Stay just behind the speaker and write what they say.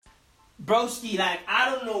Broski, like,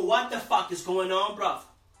 I don't know what the fuck is going on, bruv.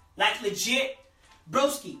 Like, legit,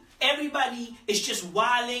 broski, everybody is just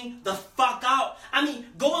wilding the fuck out. I mean,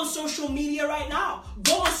 go on social media right now.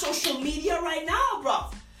 Go on social media right now,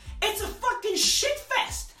 bruv. It's a fucking shit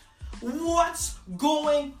fest. What's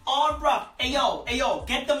going on, bruv? Hey, yo,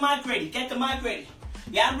 get the mic ready.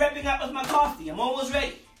 Yeah, I'm wrapping up with my coffee. I'm almost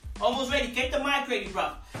ready. Get the mic ready,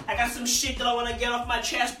 bruv. I got some shit that I want to get off my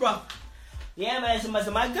chest, bruv. Yeah, man, is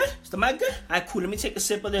the mic good? Is the mic good? Alright, cool. Let me take a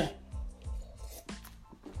sip of that.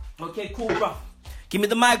 Okay, cool, bro. Give me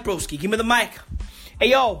the mic, broski. Give me the mic. Hey,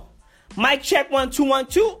 yo. Mic check 1 2 1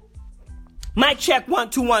 2. Mic check 1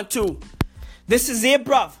 2 1 2. This is it,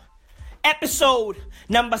 bruv. Episode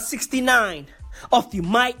number 69 of the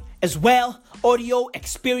Mic as Well audio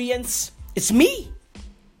experience. It's me.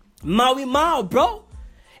 Maui Mao, bro.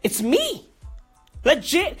 It's me.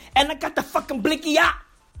 Legit. And I got the fucking blicky out.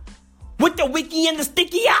 With the wiki and the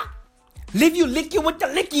sticky out. Leave you licky with the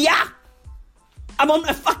licky out. I'm on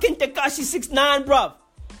my fucking Tekashi 69, bruv.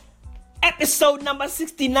 Episode number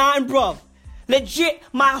 69, bruv. Legit,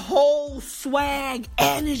 my whole swag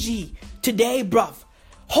energy today, bruv.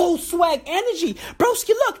 Whole swag energy. Broski,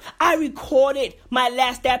 look, I recorded my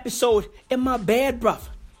last episode in my bed, bruv.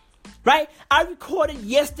 Right? I recorded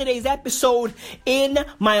yesterday's episode in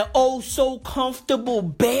my oh so comfortable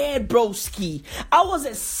bed, broski. I was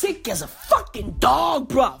as sick as a fucking dog,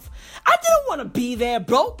 bruv. I didn't want to be there,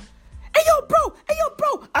 bro. Hey, yo, bro.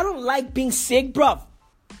 I don't like being sick, bruv.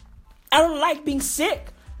 I don't like being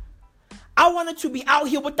sick. I wanted to be out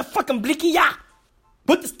here with the fucking blicky ya.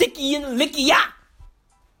 With the sticky and the licky ya.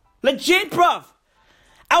 Legit, bruv.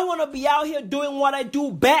 I want to be out here doing what I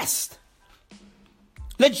do best.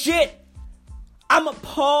 Legit. I'm a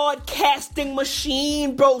podcasting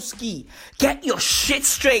machine, broski. Get your shit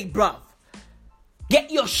straight, bruv.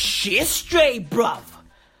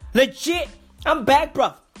 Legit. I'm back,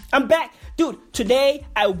 bruv. I'm back. Dude, today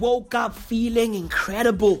I woke up feeling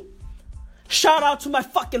incredible. Shout out to my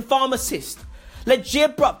fucking pharmacist.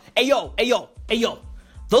 Legit, bro. Hey, yo.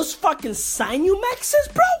 Those fucking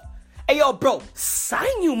Sinumaxes, bro? Hey, yo, bro.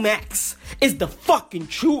 Sinumax is the fucking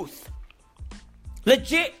truth.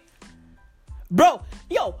 Legit. Bro,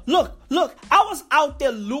 yo, look. I was out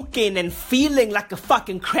there looking and feeling like a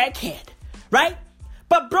fucking crackhead. Right?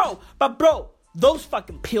 But bro, those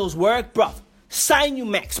fucking pills work, bro.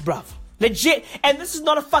 Sinumax, bruv. Legit. And this is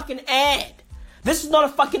not a fucking ad.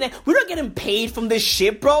 We're not getting paid from this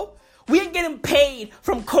shit, bro. We ain't getting paid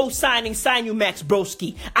from co-signing Sinumax,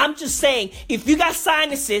 broski. I'm just saying, if you got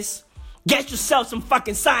sinuses, get yourself some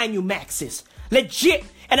fucking Sinumaxes. Legit.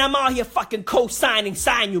 And I'm out here fucking co-signing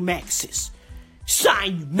Sinumaxes.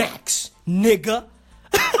 Sinumax, nigga.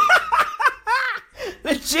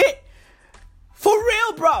 Legit. For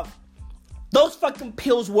real, bruv. Those fucking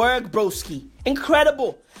pills work, broski.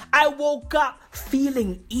 Incredible. I woke up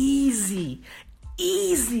feeling easy.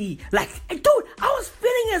 Like, dude, I was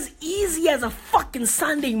feeling as easy as a fucking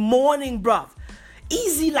Sunday morning, bruv.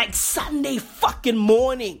 Easy like Sunday fucking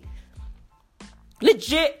morning.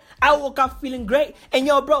 Legit, I woke up feeling great. And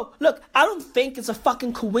yo, bro, look, I don't think it's a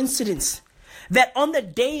fucking coincidence that on the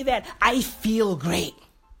day that I feel great,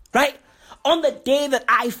 right? On the day that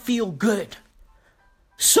I feel good,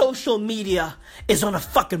 social media is on a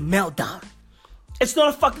fucking meltdown. It's not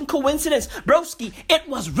a fucking coincidence. Broski, it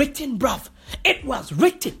was written, bruv. It was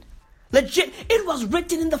written. Legit, it was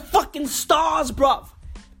written in the fucking stars, bruv.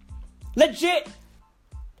 Legit.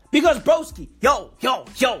 Because, broski, yo,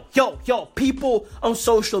 people on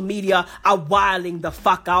social media are wilding the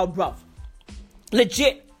fuck out, bruv.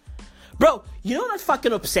 Legit. Bro, you know that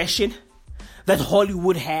fucking obsession that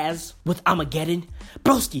Hollywood has with Armageddon?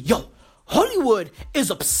 Broski, yo, Hollywood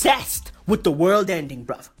is obsessed with the world ending,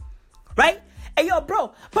 bruv. Right? Hey, yo,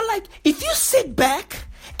 bro, but like, if you sit back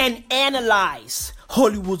and analyze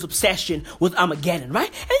Hollywood's obsession with Armageddon, right?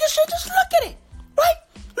 And just look at it, right?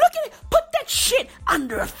 Look at it. Put that shit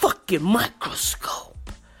under a fucking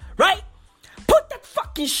microscope, right? Put that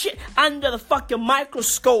fucking shit under the fucking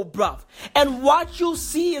microscope, bruv. And what you'll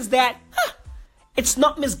see is that, it's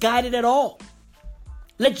not misguided at all.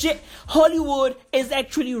 Legit, Hollywood is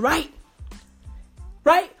actually right.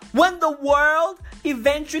 Right? When the world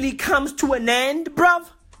eventually comes to an end, bruv,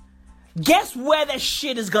 guess where that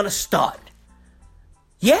shit is gonna start?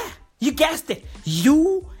 Yeah, you guessed it.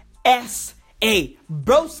 USA.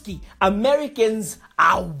 Broski, Americans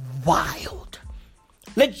are wild.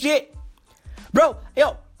 Legit. Bro,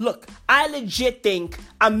 yo, look, I legit think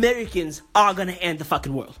Americans are gonna end the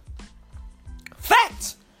fucking world.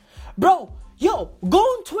 Facts. Bro, yo, go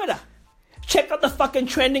on Twitter. Check out the fucking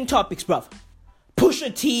trending topics, bruv.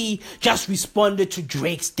 Pusha T just responded to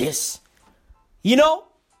Drake's diss. You know?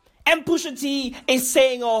 And Pusha T is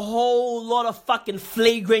saying a whole lot of fucking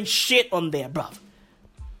flagrant shit on there, bruv.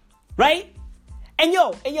 Right? And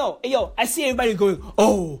yo, I see everybody going,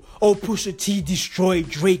 oh, Pusha T destroyed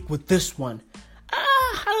Drake with this one.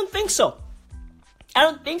 I don't think so.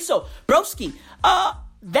 Broski,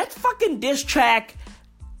 that fucking diss track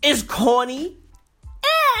is corny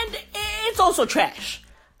and it's also trash.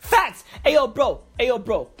 Facts. Ayo,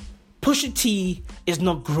 bro. Pusha T is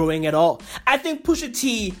not growing at all. I think Pusha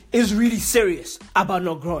T is really serious about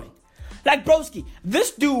not growing. Like, broski,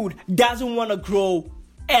 this dude doesn't want to grow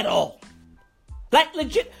at all. Like,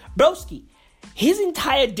 legit, broski, his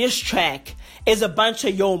entire diss track is a bunch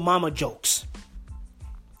of Yo Mama jokes.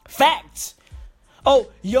 Facts.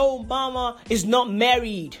 Oh, Yo Mama is not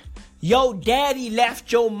married. Yo Daddy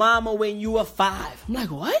left Yo Mama when you were 5. I'm like,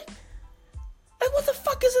 what? Like, what the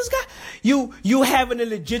fuck is this guy? You having a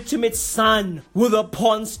legitimate son with a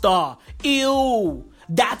porn star. Ew.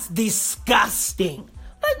 That's disgusting.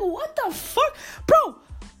 Like, what the fuck? Bro,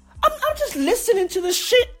 I'm just listening to this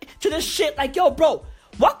shit. Like, yo, bro,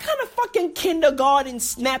 what kind of fucking kindergarten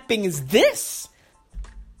snapping is this?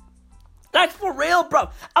 Like, for real, bro.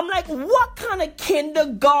 I'm like, what kind of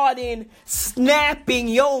kindergarten snapping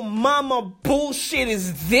Yo Mama bullshit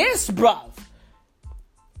is this, bro?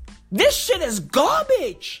 This shit is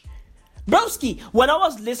garbage. Broski, when I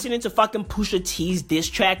was listening to fucking Pusha T's diss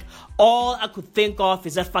track, all I could think of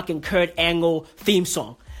is that fucking Kurt Angle theme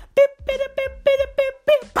song.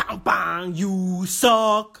 Bang, bang, you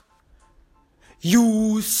suck.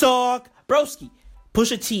 You suck. Broski,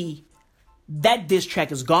 Pusha T, that diss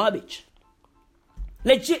track is garbage.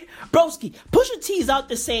 Legit, broski, Pusha T is out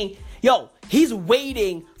there saying, yo, he's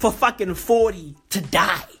waiting for fucking 40 to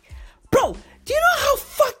die. Bro, do you know how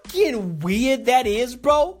fucking weird that is,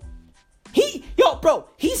 bro? He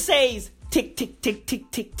says tick, tick, tick, tick,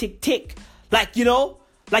 tick, tick, tick. Like, you know,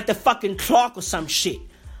 like the fucking clock or some shit.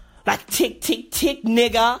 Like, tick, tick, tick,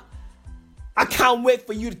 nigga. I can't wait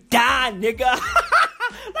for you to die, nigga.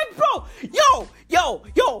 Like, bro,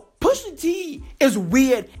 yo, Pusha T is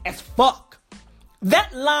weird as fuck.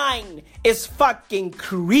 That line is fucking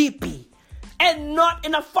creepy. And not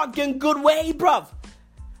in a fucking good way, bruv.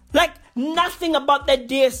 Like, nothing about that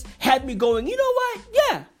diss had me going, you know what?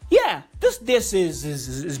 Yeah, this diss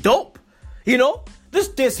is dope. You know? This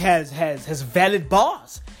diss has valid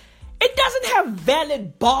bars. It doesn't have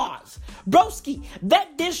valid bars. Broski,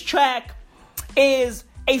 that diss track is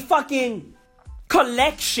a fucking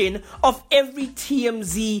collection of every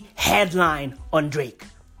TMZ headline on Drake.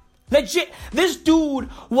 Legit. This dude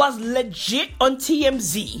was legit on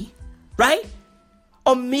TMZ, right?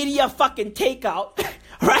 On Media fucking Takeout,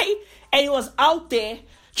 right? And he was out there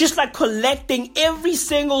just like collecting every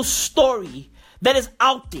single story that is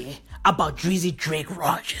out there about Drizzy Drake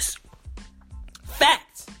Rogers.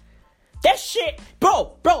 Facts. That shit,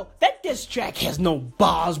 bro, that diss track has no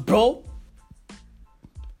bars, bro.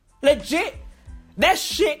 Legit. That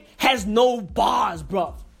shit has no bars,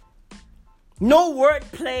 bro. No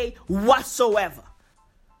wordplay whatsoever.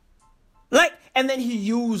 Like, and then he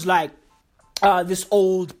used like this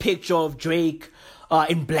old picture of Drake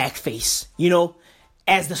in blackface, you know,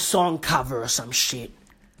 as the song cover or some shit,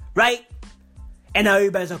 right? And now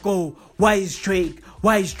everybody's like, oh, why is Drake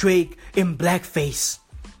in blackface?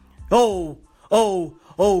 Oh,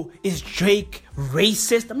 is Drake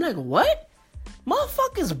racist? I'm like, what?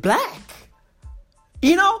 Motherfucker's black.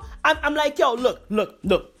 You know, I'm like, yo,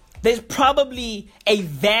 look. There's probably a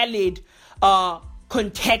valid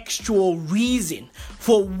contextual reason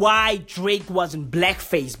for why Drake was in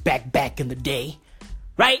blackface back in the day,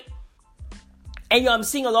 right? And I'm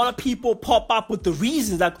seeing a lot of people pop up with the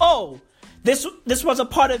reasons like, oh, this was a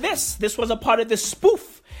part of this. This was a part of this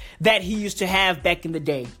spoof that he used to have back in the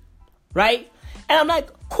day, right? And I'm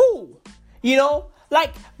like, cool, you know?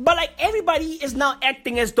 Like, but like everybody is now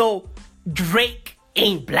acting as though Drake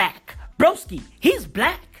ain't black. Broski, he's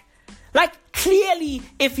black. Like, clearly,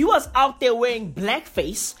 if he was out there wearing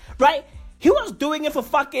blackface, right, he was doing it for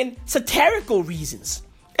fucking satirical reasons.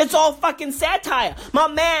 It's all fucking satire. My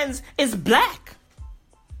man's is black.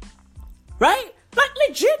 Right? Like,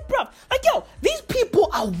 legit, bro. Like, yo, these people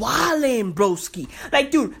are wildin', broski.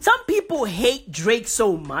 Like, dude, some people hate Drake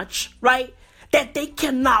so much, right, that they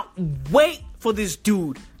cannot wait for this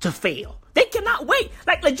dude to fail. They cannot wait.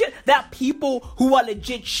 Like, legit, there are people who are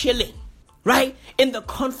legit chilling, right, in the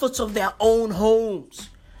comforts of their own homes,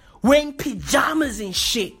 wearing pajamas and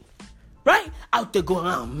shit, right, out there going,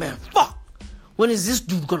 oh man, fuck, when is this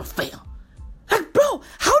dude gonna fail? Like, bro,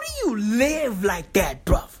 how do you live like that,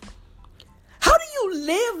 bruv? How do you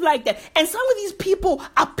live like that? And some of these people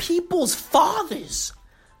are people's fathers.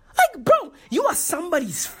 Like, bro, you are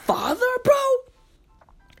somebody's father, bro?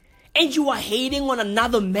 And you are hating on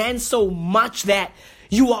another man so much that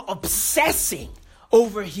you are obsessing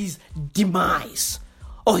over his demise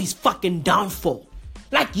or his fucking downfall.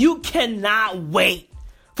 Like, you cannot wait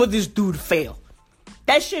for this dude to fail.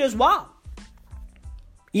 That shit is wild.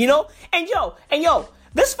 You know? And yo,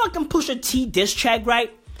 this fucking Pusha T diss track,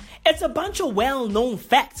 right? It's a bunch of well-known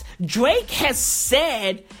facts. Drake has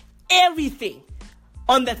said everything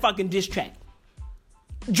on that fucking diss track.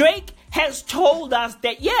 Drake has told us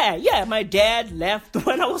that, yeah, my dad left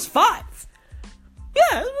when I was 5.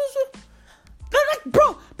 Yeah, like,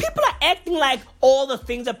 bro, people are acting like all the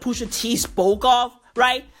things that Pusha T spoke of,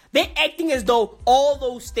 right? They're acting as though all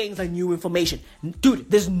those things are new information. Dude,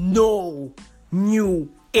 there's no new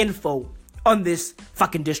info on this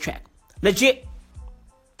fucking diss track. Legit.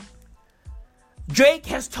 Drake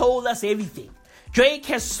has told us everything. Drake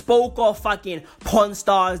has spoke of fucking porn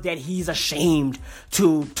stars that he's ashamed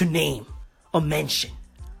to name or mention.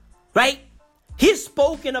 Right? He's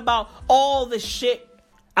spoken about all the shit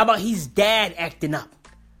about his dad acting up.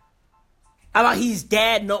 About his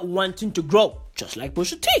dad not wanting to grow. Just like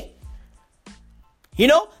Pusha T. You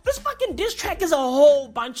know? This fucking diss track is a whole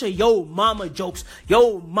bunch of yo mama jokes.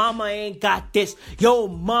 Yo mama ain't got this. Yo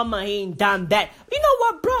mama ain't done that. You know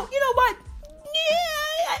what, bro? You know what?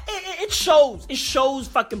 Yeah, it shows. It shows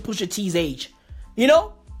fucking Pusha T's age. You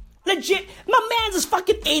know? Legit. My man's is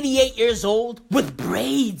fucking 88 years old with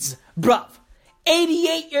braids, bruv.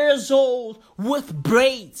 88 years old with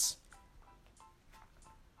braids.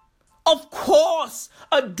 Of course,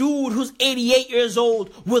 a dude who's 88 years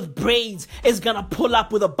old with braids is gonna pull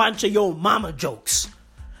up with a bunch of yo mama jokes.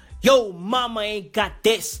 Yo mama ain't got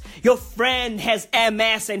this. Your friend has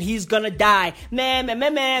MS and he's gonna die. Man.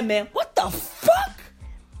 What the fuck?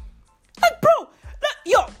 Like, bro,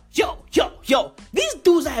 yo. These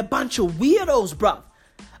dudes are a bunch of weirdos, bro.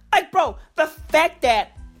 Like, bro, the fact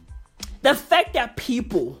that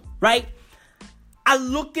people, right, are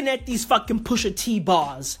looking at these fucking Pusha T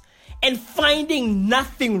bars and finding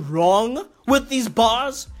nothing wrong with these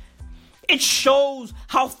bars, it shows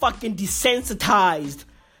how fucking desensitized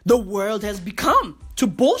the world has become to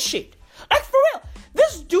bullshit. Like, for real,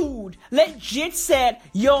 this dude legit said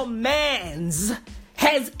your mans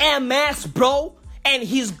has MS, bro, and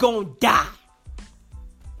he's gonna die.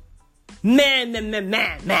 Man.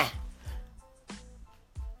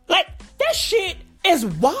 Like, that shit is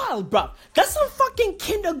wild, bro. That's some fucking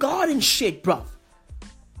kindergarten shit, bro.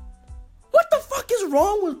 What the fuck is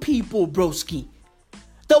wrong with people, broski?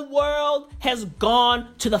 The world has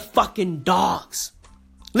gone to the fucking dogs.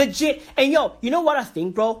 Legit. And yo, you know what I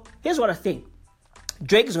think, bro? Here's what I think.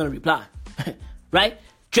 Drake is gonna reply. Right?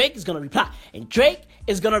 Drake is gonna reply. And Drake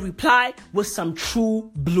is gonna reply with some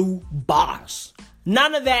true blue bars.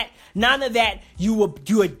 None of that, you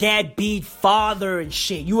a deadbeat father and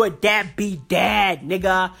shit. You a deadbeat dad,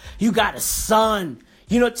 nigga. You got a son.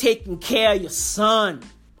 You're not taking care of your son.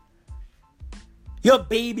 Your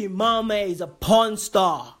baby mama is a porn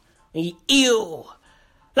star. And you ill.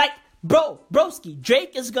 Like, broski,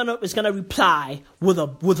 Drake is gonna reply with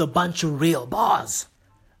a bunch of real bars.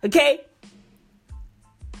 Okay?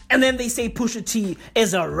 And then they say Pusha T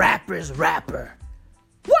is a rapper's rapper.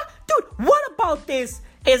 What? Dude, what about this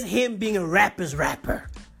is him being a rapper's rapper?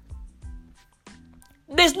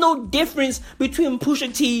 There's no difference between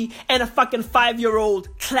Pusha T and a fucking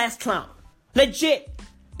 5-year-old class clown. Legit.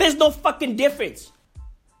 There's no fucking difference.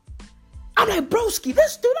 I'm like, broski,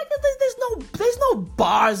 this dude, like, there's no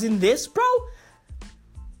bars in this, bro.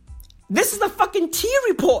 This is the fucking T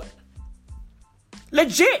report.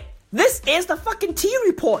 Legit. This is the fucking T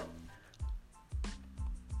report.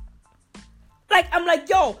 Like, I'm like,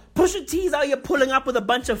 yo, Pusha T's out here pulling up with a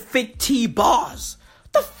bunch of fake T bars.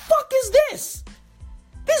 The fuck is this?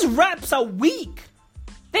 These raps are weak.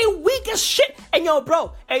 They weak as shit. And yo,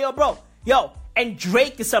 bro. And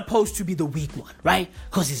Drake is supposed to be the weak one, right?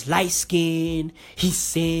 Because he's light-skinned, he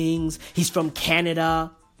sings, he's from Canada,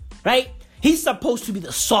 right? He's supposed to be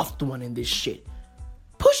the soft one in this shit.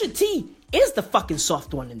 Pusha T is the fucking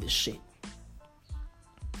soft one in this shit.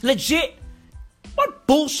 Legit. What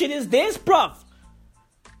bullshit is this, bruv?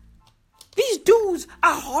 These dudes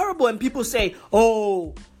are horrible and people say,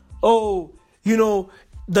 oh, you know,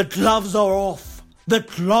 the gloves are off. The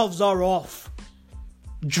gloves are off.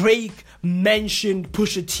 Drake mentioned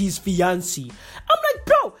Pusha T's fiancé. I'm like,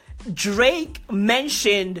 bro, Drake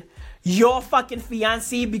mentioned your fucking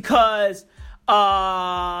fiancé because,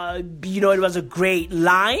 you know, it was a great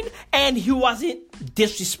line and he wasn't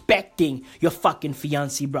disrespecting your fucking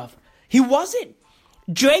fiancé, bruv. He wasn't.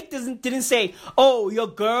 Drake didn't say, oh, your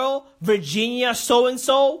girl, Virginia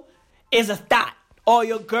so-and-so, is a thought. Or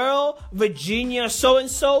your girl, Virginia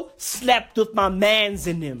so-and-so, slept with my mans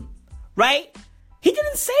in him. Right? He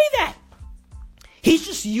didn't say that. He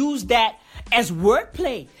just used that as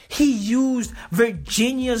wordplay. He used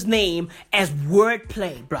Virginia's name as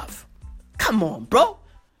wordplay, bruv. Come on, bro.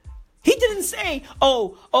 He didn't say,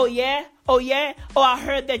 oh yeah, I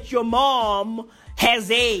heard that your mom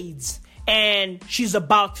has AIDS and she's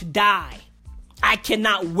about to die. I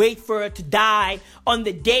cannot wait for her to die. On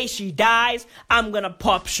the day she dies, I'm gonna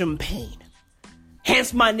pop champagne.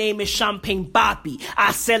 Hence my name is Champagne Bobby.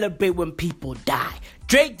 I celebrate when people die.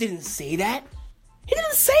 Drake didn't say that. He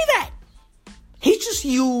didn't say that. He just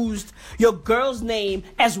used your girl's name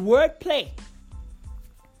as wordplay.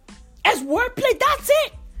 As wordplay, that's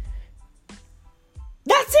it.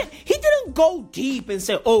 That's it. He didn't go deep and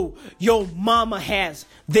say, oh, yo, mama has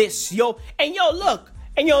this, yo. And yo, look.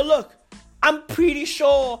 I'm pretty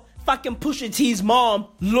sure fucking Pusha T's mom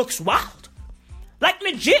looks wild. Like,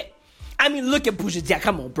 legit. I mean, look at Pusha T.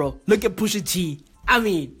 Come on, bro. Look at Pusha T. I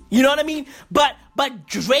mean, you know what I mean? But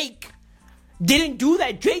Drake didn't do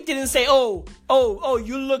that. Drake didn't say, oh,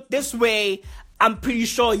 you look this way. I'm pretty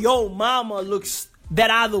sure your mama looks that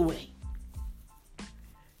other way.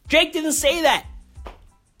 Drake didn't say that.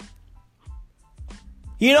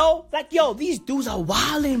 You know, like, yo, these dudes are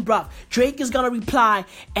wildin', bruv. Drake is gonna reply,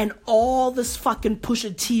 and all this fucking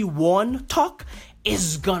Pusha T1 talk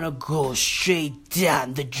is gonna go straight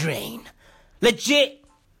down the drain. Legit,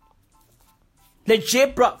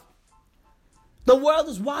 bruv. The world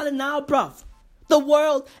is wildin' now, bruv. The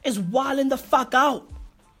world is wildin' the fuck out.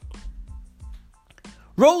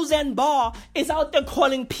 Roseanne Barr is out there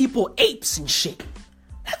calling people apes and shit.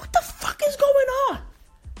 Like, what the fuck is going on?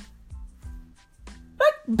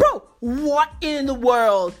 Like, bro, what in the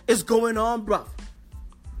world is going on, bro?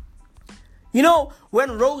 You know,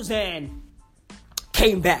 when Roseanne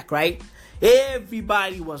came back, right?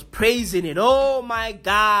 Everybody was praising it. Oh, my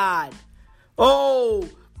God. Oh,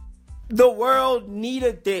 the world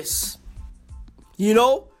needed this. You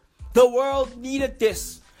know? The world needed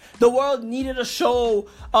this. The world needed a show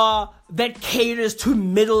that caters to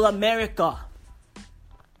middle America.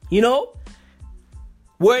 You know?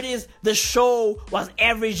 Word is the show was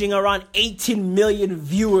averaging around 18 million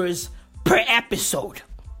viewers per episode.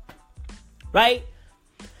 Right?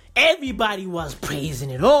 Everybody was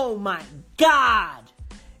praising it. Oh my God.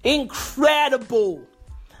 Incredible.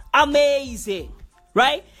 Amazing.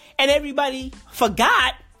 Right? And everybody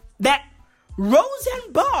forgot that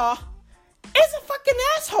Roseanne Barr is a fucking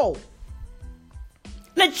asshole.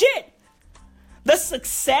 Legit. The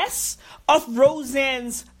success of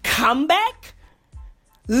Roseanne's comeback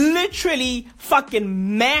literally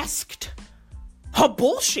fucking masked her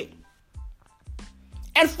bullshit.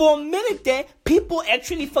 And for a minute there, people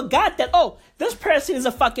actually forgot that, oh, this person is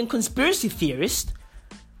a fucking conspiracy theorist,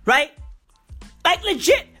 right? Like,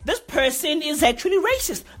 legit, this person is actually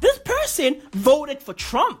racist. This person voted for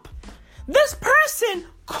Trump. This person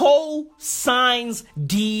co-signs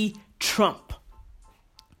D. Trump.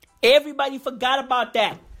 Everybody forgot about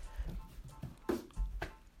that.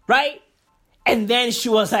 Right? And then she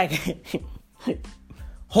was like,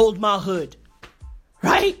 hold my hood.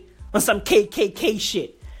 Right? On some KKK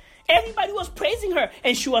shit. Everybody was praising her.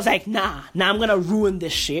 And she was like, nah, I'm gonna ruin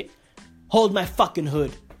this shit. Hold my fucking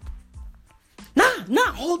hood.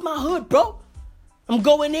 Nah, hold my hood, bro. I'm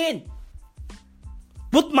going in.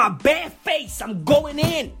 With my bare face, I'm going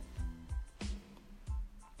in.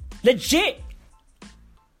 Legit.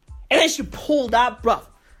 And then she pulled up, bro.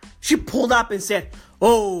 She pulled up and said,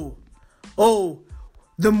 oh,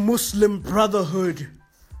 the Muslim Brotherhood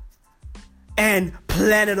and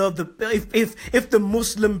Planet of the if the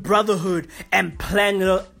Muslim Brotherhood and Planet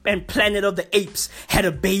of the Apes had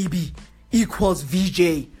a baby equals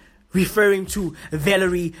VJ, referring to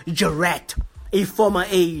Valerie Jarrett, a former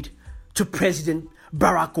aide to President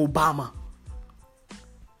Barack Obama.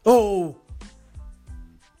 Oh,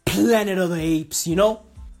 Planet of the Apes, you know?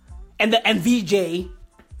 And VJ,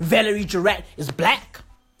 Valerie Jarrett, is black.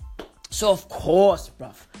 So of course,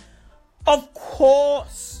 bruv. Of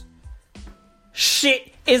course.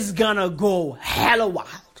 Shit is gonna go hella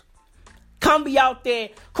wild. Can't be out there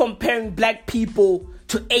comparing black people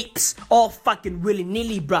to apes all fucking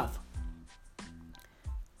willy-nilly, bruv.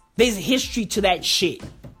 There's history to that shit.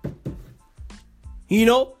 You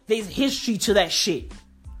know? There's history to that shit.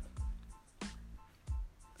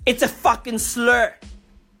 It's a fucking slur.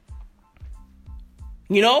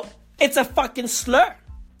 You know? It's a fucking slur.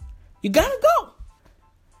 You gotta go.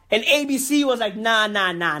 And ABC was like, nah,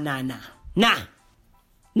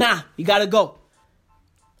 you gotta go.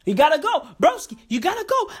 You gotta go. Broski, you gotta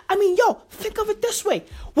go. I mean, yo, think of it this way.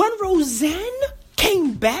 When Roseanne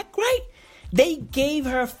came back, right? They gave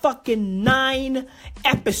her fucking 9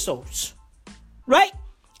 episodes. Right?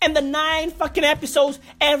 And the 9 fucking episodes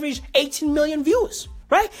averaged 18 million views.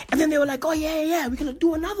 Right? And then they were like, oh, yeah, we're going to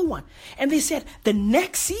do another one. And they said, the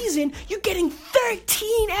next season, you're getting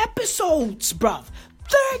 13 episodes, bruv.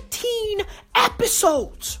 13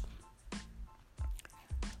 episodes.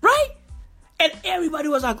 Right? And everybody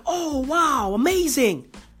was like, oh, wow,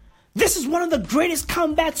 amazing. This is one of the greatest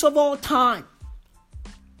comebacks of all time.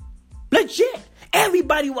 Legit.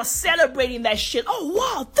 Everybody was celebrating that shit. Oh,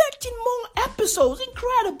 wow, 13 more episodes.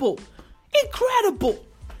 Incredible. Incredible.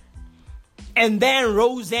 And then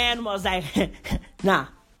Roseanne was like, nah,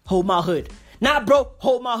 hold my hood. Nah, bro,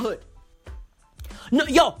 hold my hood. No,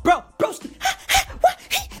 yo, bro, what?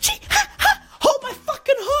 Hold my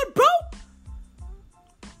fucking hood, bro.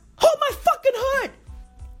 Hold my fucking hood.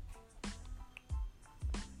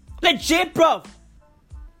 Legit, bro.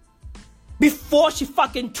 Before she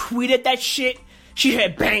fucking tweeted that shit, she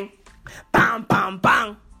heard bang, bang, bang,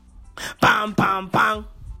 bang, bang, bang, bang.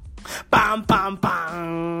 Bam, bam,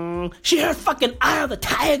 bam. She heard fucking Eye of the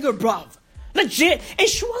Tiger, bruv. Legit. And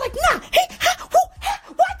she was like, nah, hey, ha, who, ha,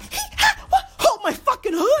 what, he, ha, what? Hold my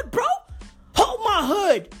fucking hood, bro. Hold my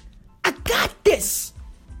hood. I got this.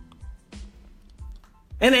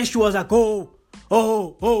 And then she was like, oh,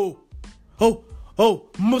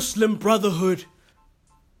 Muslim Brotherhood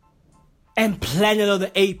and Planet of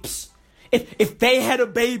the Apes. If they had a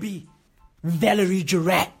baby, Valerie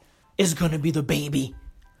Jarrett is gonna be the baby.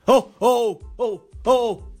 Oh.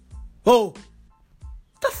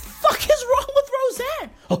 The fuck is wrong with Roseanne?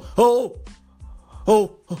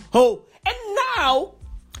 And now,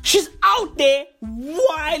 she's out there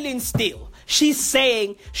wilding still. She's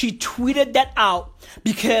saying she tweeted that out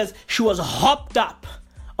because she was hopped up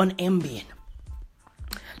on Ambien.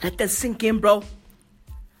 Let that sink in, bro.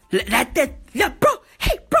 Let that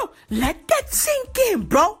sink in,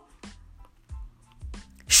 bro.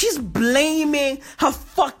 She's blaming her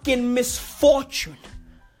fucking misfortune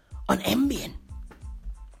on Ambien.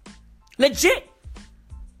 Legit,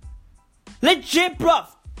 bruv.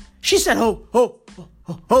 She said, it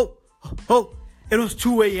was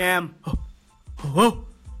 2 a.m.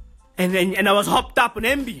 And I was hopped up on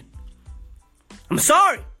Ambien. I'm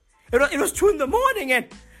sorry. It was 2 in the morning and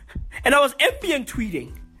I was Ambien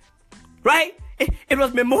tweeting. Right? It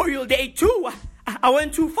was Memorial Day too. I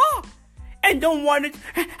went too far. And I don't want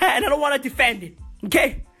to defend it,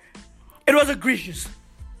 okay? It was egregious,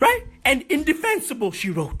 right? And indefensible, she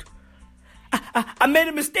wrote. I made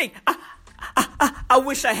a mistake. I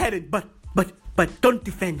wish I hadn't, but don't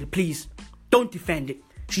defend it, please. Don't defend it.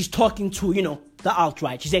 She's talking to, the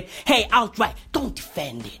alt-right. She said, hey, alt-right, don't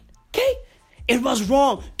defend it, okay? It was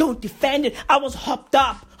wrong. Don't defend it. I was hopped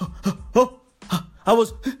up. I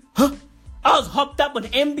was hopped up on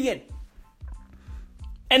Ambien.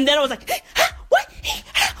 And then I was like, hey, what?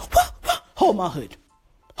 Hold my hood.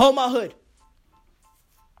 Hold my hood,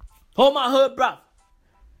 bro.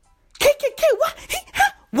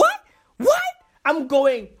 What? I'm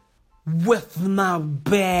going with my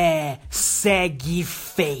bare, saggy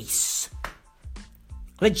face.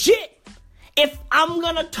 Legit. If I'm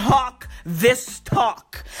gonna talk this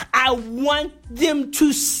talk, I want them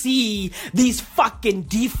to see these fucking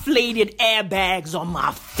deflated airbags on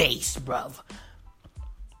my face, bruv.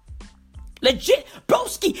 Legit,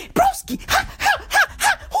 broski,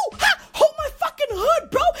 hold my fucking hood,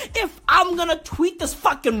 bro. If I'm gonna tweet this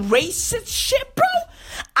fucking racist shit, bro,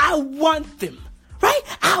 I want them, right?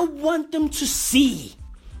 I want them to see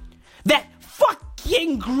that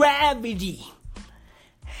fucking gravity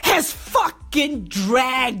has fucking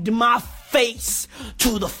dragged my face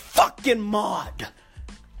to the fucking mud.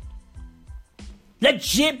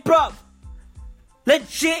 Legit, bro.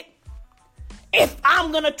 Legit. If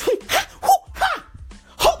I'm gonna tweet,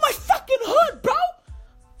 hold my fucking hood, bro.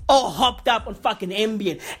 All hopped up on fucking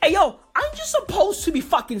Ambien. Hey, yo, I'm just supposed to be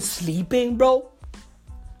fucking sleeping, bro.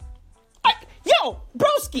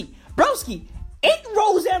 Broski, ain't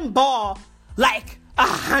Roseanne Barr like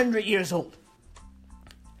 100 years old?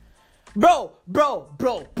 Bro,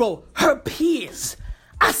 her peers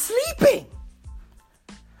are sleeping.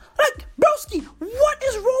 Like, broski, what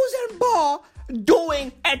is Roseanne Barr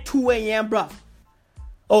doing at 2 a.m., bruv?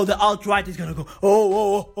 Oh, the alt-right is gonna go,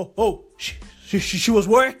 oh. She was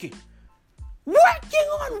working. Working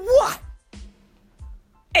on what?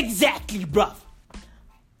 Exactly, bruv.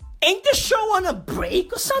 Ain't the show on a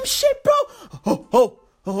break or some shit, bro?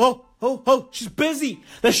 She's busy.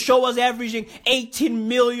 The show was averaging 18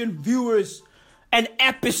 million viewers an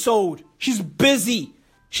episode. She's busy.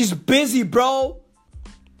 She's busy, bro.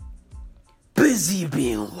 Busy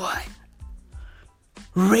being what?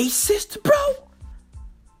 Racist, bro?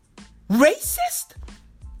 Racist?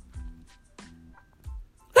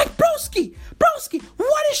 Like, broski,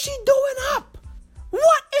 what is she doing up?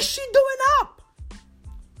 What is she doing up?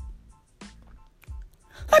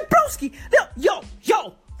 Like, broski,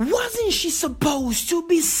 yo, wasn't she supposed to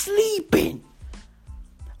be sleeping?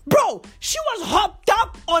 Bro, she was hopped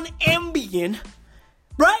up on Ambien,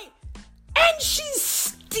 right? And she's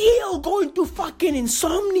still going through fucking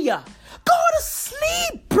insomnia. Go to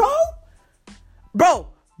sleep, bro.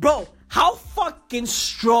 Bro, how fucking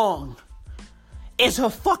strong is her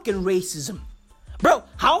fucking racism? Bro,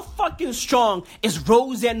 how fucking strong is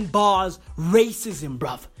Roseanne Barr's racism,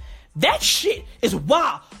 bruv? That shit is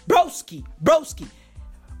wild. Broski.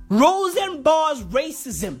 Roseanne Barr's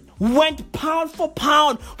racism went pound for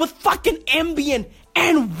pound with fucking Ambien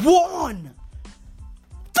and won.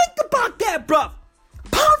 Think about that, bruv.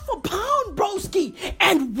 Pound for pound, broski,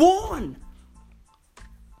 and won.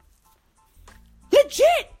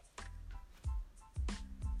 Legit.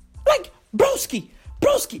 Like, broski,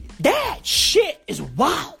 that shit is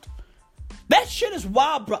wild. That shit is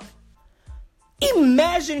wild, bruv.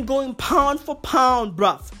 Imagine going pound for pound,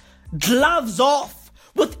 bruv. Gloves off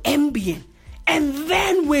with Ambien. And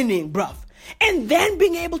then winning, bruv. And then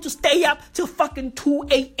being able to stay up till fucking 2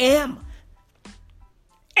 a.m.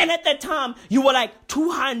 And at that time, you were like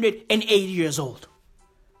 280 years old.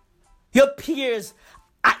 Your peers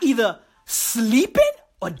are either sleeping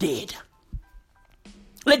or dead.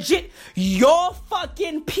 Legit, your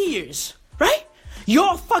fucking peers, right?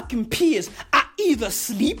 Your fucking peers are either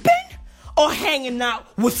sleeping or hanging out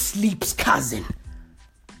with sleep's cousin.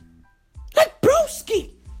 Like,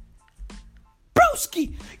 broski,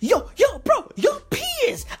 bro, your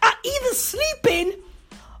peers are either sleeping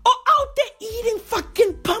or out there eating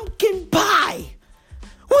fucking pumpkin pie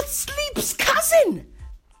with sleep's cousin.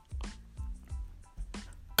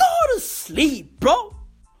 Go to sleep, bro.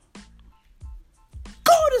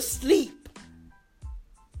 Go to sleep.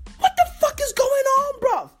 What the fuck is going on,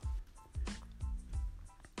 bro?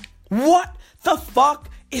 What the fuck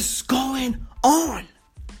is going on?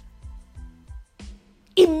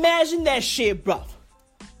 Imagine that shit, bro.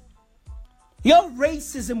 Your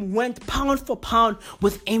racism went pound for pound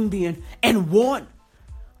with Ambien and won.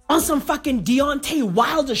 On some fucking Deontay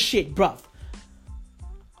Wilder shit, bruv.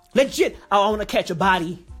 Legit, I want to catch a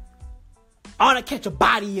body. I want to catch a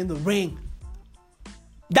body in the ring.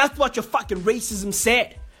 That's what your fucking racism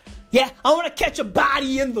said. Yeah, I want to catch a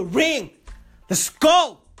body in the ring. Let's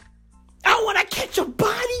go. I want to catch a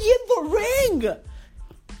body in the ring.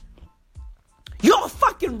 Your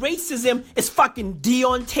fucking racism is fucking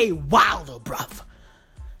Deontay Wilder, bruv.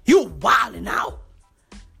 You wildin' out.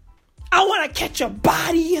 I want to catch a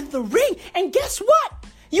body in the ring. And guess what?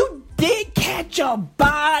 You did catch a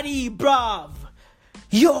body, bruv.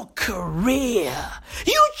 Your career.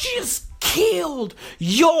 You just killed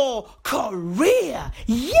your career.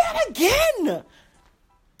 Yet again.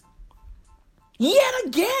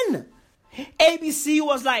 ABC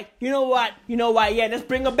was like, you know what? Yeah, let's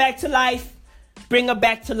bring her back to life.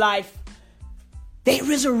 They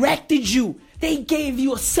resurrected you. They gave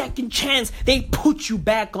you a second chance. They put you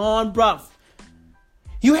back on, bruv.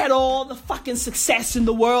 You had all the fucking success in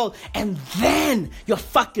the world. And then your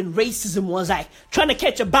fucking racism was like, trying to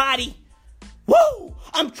catch a body. Woo!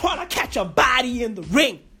 I'm trying to catch a body in the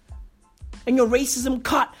ring. And your racism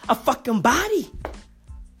caught a fucking body.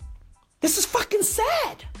 This is fucking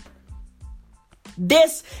sad.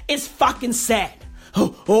 This is fucking sad.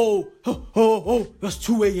 Oh, it's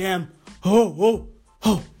 2 a.m. I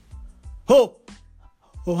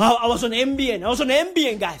was on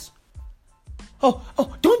Ambien, guys.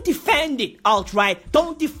 Don't defend it, alt-right.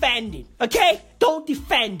 Don't defend it, okay? Don't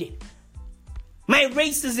defend it. My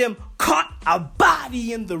racism caught a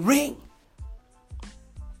body in the ring.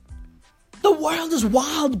 The world is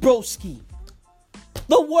wild, broski.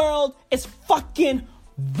 The world is fucking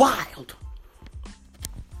wild.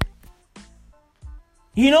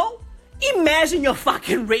 You know? Imagine your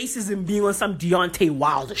fucking racism being on some Deontay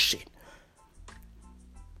Wilder shit.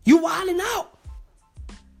 You wilding out.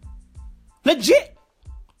 Legit.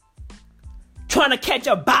 Trying to catch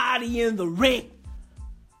a body in the ring.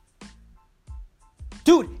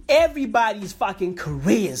 Dude, everybody's fucking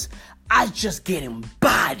careers are just getting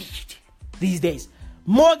bodied these days.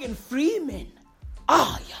 Morgan Freeman.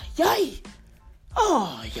 Oh, yeah.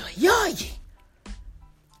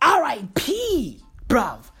 R.I.P.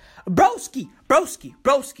 Bruv. Broski.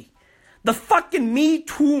 The fucking Me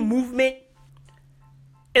Too movement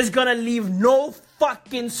is gonna leave no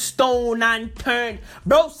fucking stone unturned.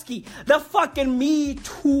 Broski, the fucking Me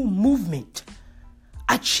Too movement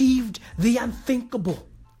achieved the unthinkable.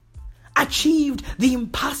 Achieved the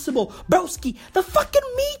impossible. Broski, the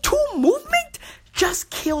fucking Me Too movement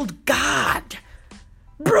just killed God.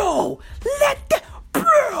 Bro,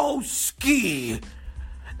 Broski.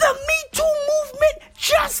 The Me Too movement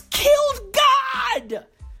just killed God.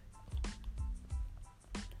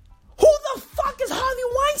 Who the fuck is Harvey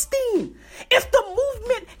Weinstein? If the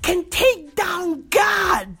movement can take down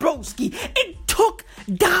God, broski, it took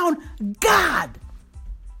down God.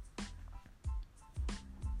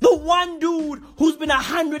 The one dude who's been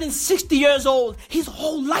 160 years old his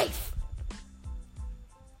whole life.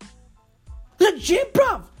 Legit,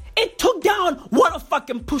 bro. It took down one of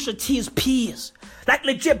fucking Pusha T's peers. Like,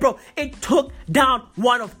 legit, bro. It took down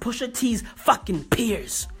one of Pusha T's fucking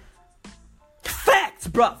peers. Facts,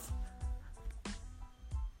 bruv.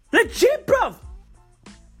 Legit, bruv.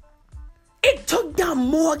 It took down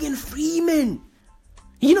Morgan Freeman.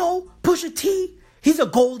 You know, Pusha T, he's a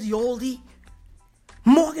goldie oldie.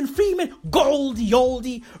 Morgan Freeman, goldie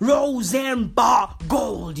oldie. Roseanne Barr,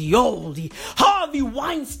 goldie oldie. Harvey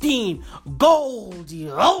Weinstein, goldie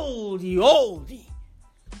oldie.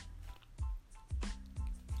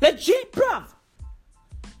 Legit, bruv.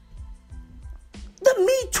 The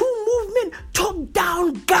Me Too movement took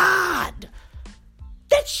down God.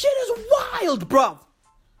 That shit is wild, bruv.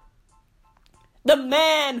 The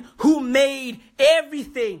man who made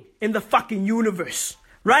everything in the fucking universe,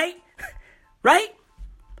 right? Right?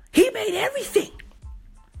 He made everything.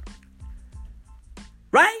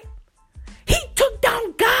 Right? He took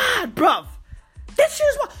down God, bruv. That shit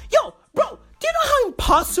is wild. Yo, bro, do you know how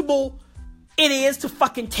impossible it is to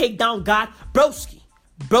fucking take down God? Broski.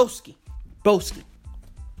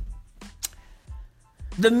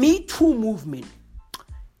 The Me Too movement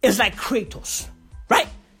is like Kratos, right?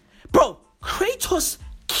 Bro, Kratos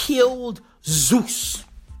killed Zeus.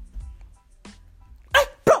 Hey,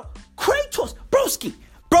 bro, Kratos, broski.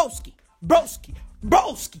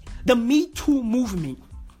 The Me Too movement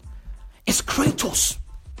is Kratos.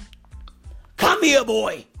 Come here,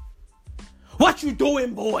 boy. What you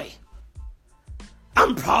doing, boy?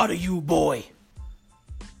 I'm proud of you, boy.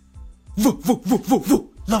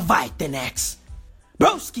 Leviathan X.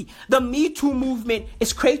 Broski, the Me Too movement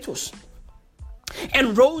is Kratos.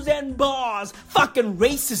 And Roseanne Barr's fucking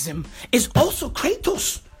racism is also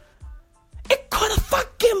Kratos. It caught a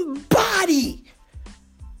fucking body.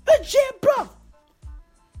 Legit, bruv.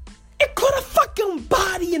 It caught a fucking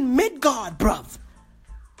body in Midgard, bruv.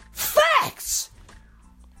 Facts.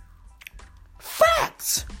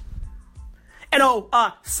 And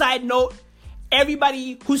side note,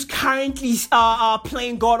 everybody who's currently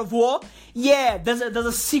playing God of War, yeah, there's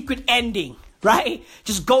a secret ending, right?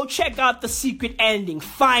 Just go check out the secret ending.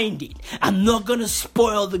 Find it. I'm not gonna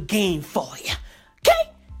spoil the game for you.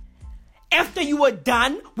 Okay? After you are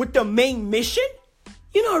done with the main mission,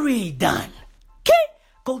 you're not really done. Okay?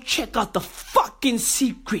 Go check out the fucking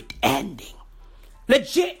secret ending.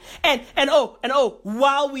 Legit. And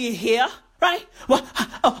while we're here, right?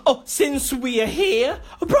 Since we are here,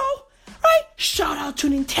 bro, right? Shout out to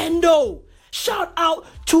Nintendo.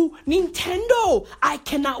 I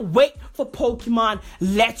cannot wait for Pokemon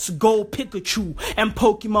Let's Go Pikachu and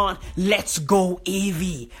Pokemon Let's Go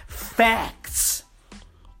Eevee. Facts.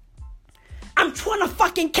 I'm trying to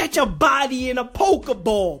fucking catch a body in a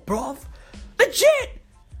Pokeball, bro. Legit.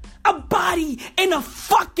 A body in a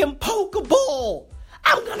fucking Pokeball.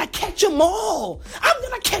 I'm gonna catch them all. I'm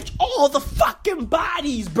gonna catch all the fucking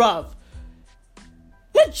bodies, bruv.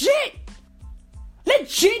 Legit,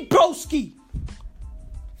 broski.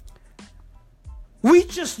 We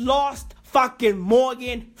just lost fucking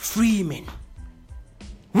Morgan Freeman.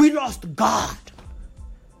 We lost God.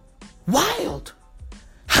 Wild.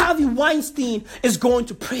 Harvey Weinstein is going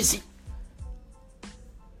to prison.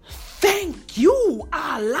 Thank you,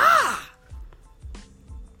 Allah.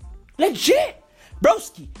 Legit.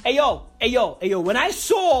 Broski, hey yo, when I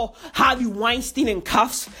saw Harvey Weinstein in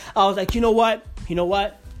cuffs, I was like, you know what?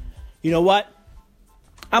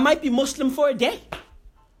 I might be Muslim for a day.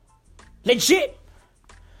 Legit.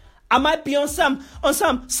 I might be on some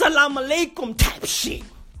salam alaikum type shit.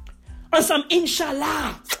 On some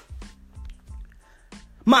inshallah.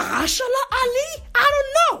 Mahashallah Ali? I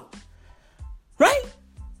don't know. Right?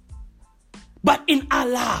 But in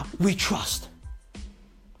Allah we trust.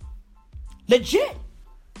 Legit.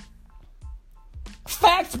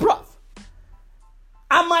 Facts, bruv.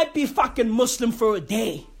 I might be fucking Muslim for a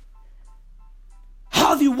day.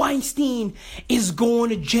 Harvey Weinstein is going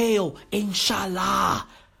to jail, inshallah.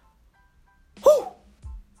 Whew.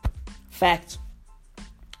 Facts.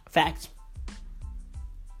 Facts.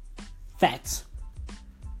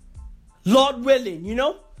 Lord willing, you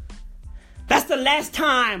know? That's the last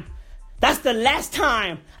time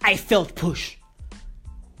I felt push.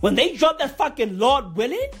 When they dropped that fucking Lord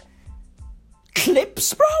willing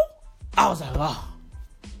clips, bro, I was like, oh,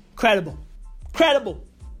 incredible.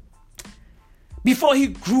 Before he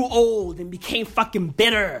grew old and became fucking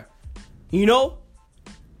bitter, you know?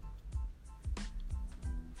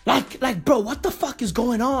 Like, bro, what the fuck is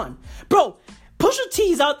going on? Bro, Pusha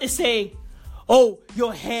T is out there saying, oh,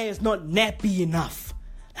 your hair is not nappy enough.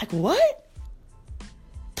 Like, what?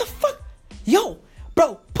 The fuck? Yo,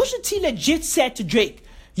 bro, Pusha T legit said to Drake,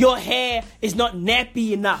 your hair is not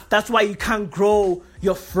nappy enough. That's why you can't grow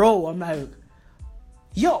your fro. I'm like,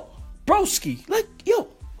 yo, broski. Like, yo,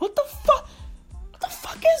 what the fuck? What the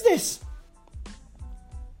fuck is this?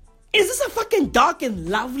 Is this a fucking Dark and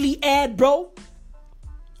Lovely ad, bro?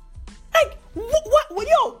 Like, what,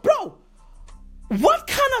 yo, bro? What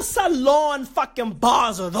kind of salon fucking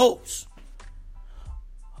bars are those?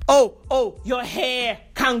 Oh, your hair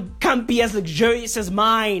can't be as luxurious as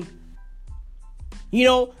mine. You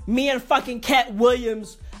know, me and fucking Cat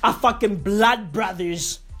Williams are fucking blood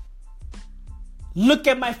brothers. Look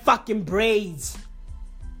at my fucking braids.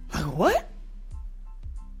 Like, what?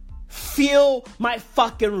 Feel my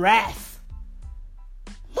fucking wrath.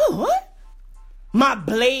 What? My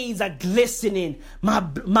blades are glistening.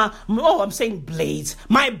 I'm saying blades.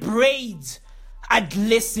 My braids are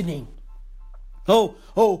glistening.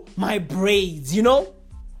 Oh, my braids, you know?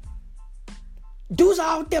 Dudes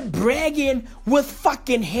are out there bragging with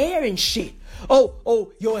fucking hair and shit.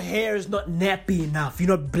 Oh, your hair is not nappy enough. You're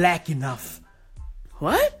not black enough.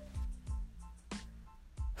 What?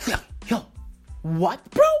 Yo,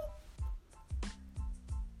 what, bro?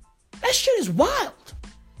 That shit is wild.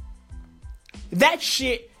 That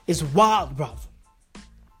shit is wild, bro.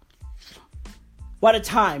 What a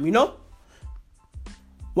time, you know?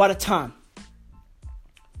 What a time.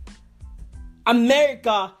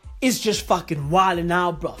 America is just fucking wilding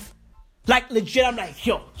out, bro. Like, legit, I'm like,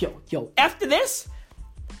 yo. After this,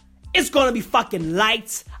 it's gonna be fucking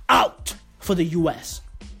lights out for the U.S.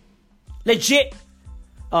 Legit.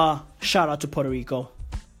 Shout out to Puerto Rico.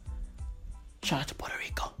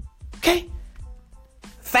 Okay?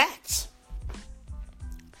 Facts.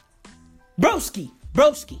 Broski.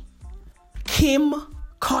 Kim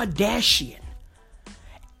Kardashian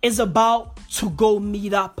is about to go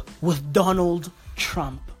meet up with Donald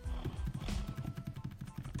Trump.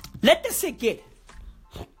 Let this sink in.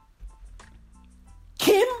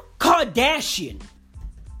 Kim Kardashian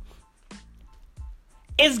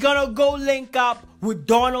is gonna go link up with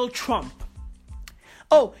Donald Trump.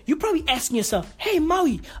 Oh, you're probably asking yourself, hey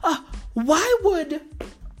Maui, why would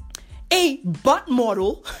a butt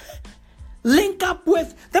model link up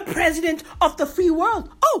with the president of the free world?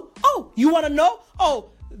 Oh, you want to know? Oh,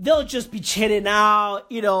 they'll just be chilling out,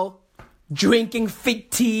 you know, drinking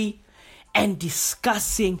fig tea and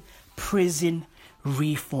discussing prison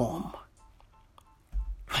reform.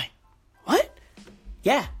 Right? What?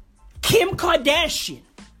 Yeah. Kim Kardashian,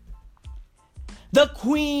 the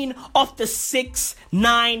queen of the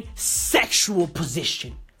 6ix9ine sexual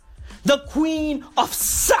position, the queen of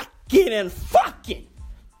sucking and fucking,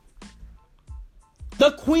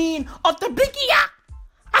 the queen of the blickia.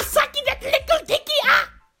 I suck in that little dickia.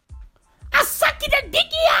 I suck in that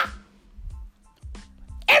dickia.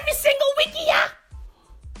 Every single wikia.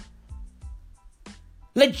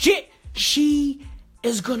 Legit, she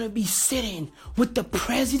is gonna be sitting with the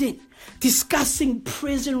president discussing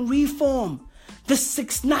prison reform. The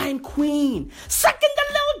 6ix9ine queen sucking the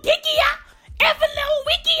little dickia. Every little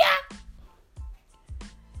wikia.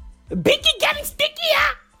 Bicky getting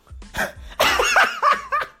stickier.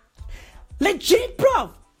 Legit,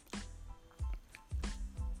 bruv.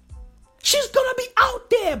 She's gonna be out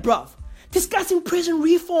there, bruv, discussing prison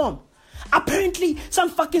reform. Apparently, some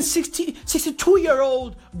fucking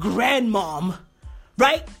 62-year-old grandmom,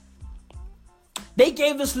 right? They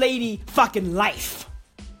gave this lady fucking life,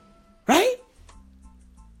 right?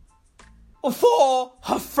 For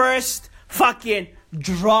her first fucking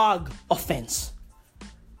drug offense.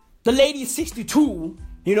 The lady is 62,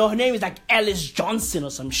 you know, her name is like Alice Johnson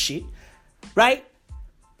or some shit, right?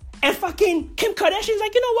 And fucking Kim Kardashian's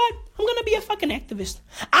like, you know what? I'm gonna be a fucking activist.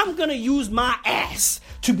 I'm gonna use my ass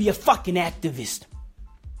to be a fucking activist.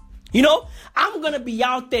 You know? I'm gonna be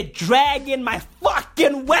out there dragging my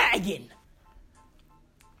fucking wagon.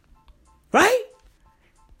 Right?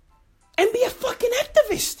 And be a fucking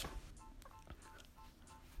activist.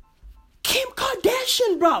 Kim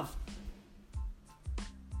Kardashian, bruv.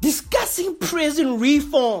 discussing prison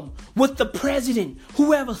reform with the president.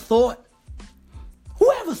 Whoever thought?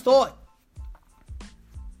 Whoever thought?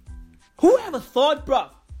 Whoever thought, bro,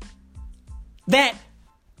 that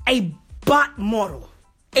a butt model,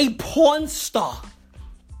 a porn star,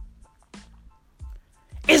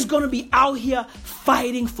 is gonna be out here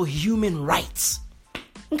fighting for human rights?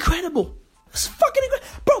 Incredible. It's fucking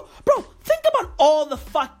incredible. Bro, think about all the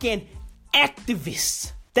fucking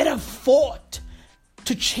activists that have fought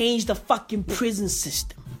to change the fucking prison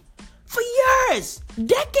system for years,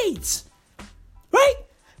 decades, right?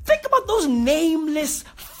 Think about those nameless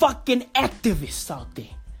fucking activists out there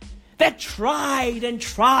that tried and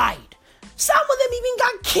tried. Some of them even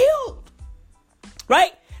got killed,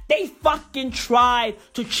 right? They fucking tried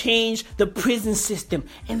to change the prison system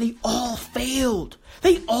and they all failed.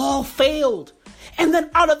 They all failed. And then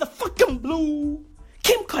out of the fucking blue,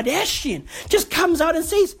 Kim Kardashian just comes out and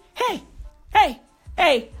says, hey,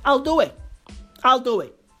 I'll do it.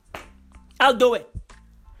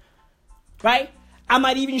 Right? I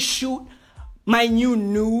might even shoot my new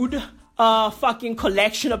nude fucking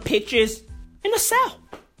collection of pictures in a cell.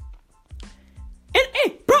 And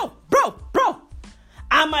hey, bro,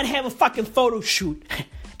 I might have a fucking photo shoot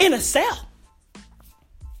in a cell.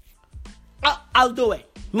 I'll do it.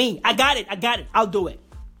 Me, I got it. I'll do it.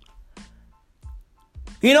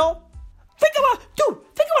 You know? Think about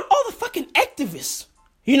all the fucking activists.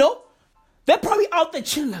 You know? They're probably out there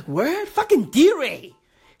chilling like, word? Fucking D-Ray.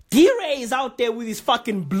 D-Ray is out there with his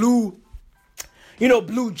fucking blue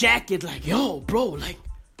jacket. Like, yo, bro, like,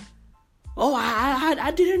 oh,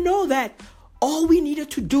 I didn't know that all we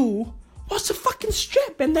needed to do was to fucking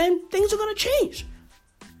strip and then things are gonna change.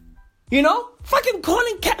 You know? Fucking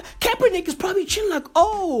Colin Kaepernick is probably chilling like,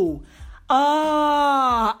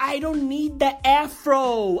 I don't need the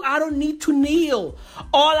afro. I don't need to kneel.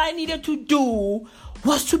 All I needed to do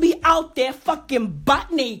was to be out there fucking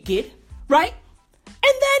butt naked, right?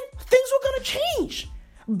 And then things were gonna change.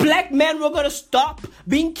 Black men were gonna stop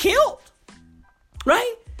being killed,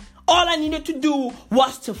 right? All I needed to do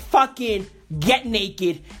was to fucking get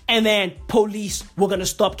naked and then police were gonna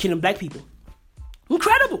stop killing black people.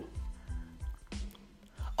 Incredible.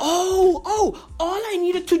 All I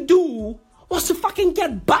needed to do was to fucking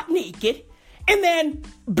get butt naked and then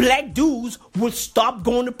black dudes would stop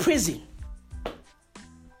going to prison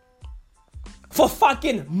for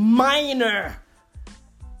fucking minor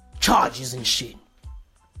charges and shit.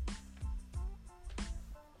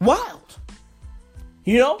 Wild.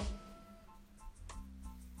 You know?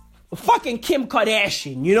 Fucking Kim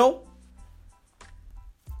Kardashian, you know?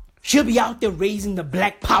 She'll be out there raising the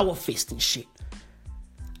black power fist and shit.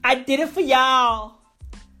 I did it for y'all.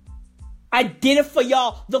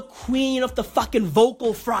 The queen of the fucking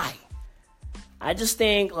vocal fry. I just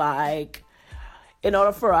think, like, in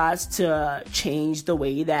order for us to change the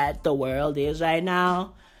way that the world is right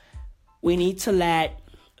now, we need to let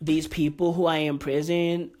these people who are in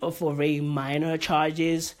prison for very minor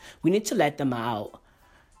charges, we need to let them out.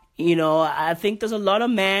 You know, I think there's a lot of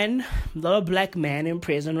black men in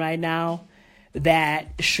prison right now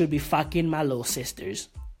that should be fucking my little sisters.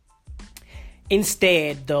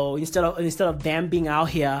 Instead of them being out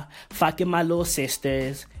here fucking my little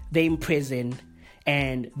sisters, they in prison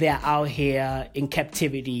and they're out here in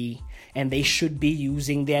captivity and they should be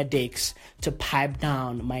using their dicks to pipe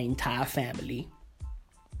down my entire family.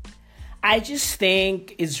 I just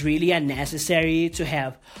think it's really unnecessary to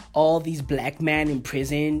have all these black men in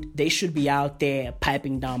prison. They should be out there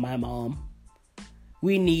piping down my mom.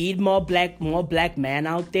 We need more black men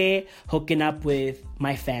out there hooking up with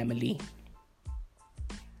my family.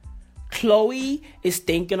 Chloe is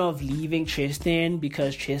thinking of leaving Tristan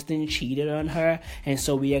because Tristan cheated on her, and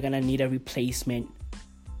so we are gonna need a replacement.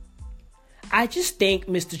 I just think,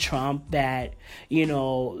 Mr. Trump, that, you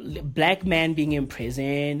know, black men being in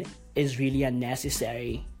prison is really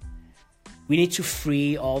unnecessary. We need to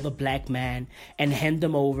free all the black men and hand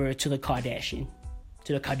them over to the Kardashian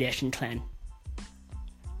clan.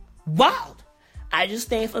 Wild. I just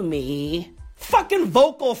think for me, fucking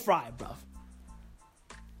vocal fry, bro.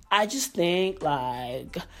 I just think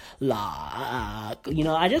like,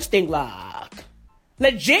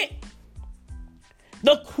 legit,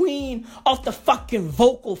 the queen of the fucking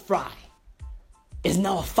vocal fry is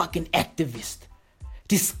now a fucking activist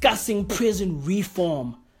discussing prison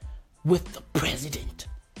reform with the president.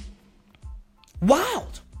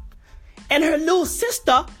 Wild. And her little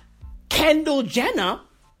sister, Kendall Jenner,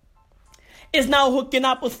 is now hooking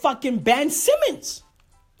up with fucking Ben Simmons.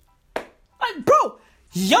 Like, bro,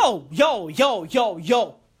 yo.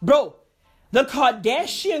 Bro, the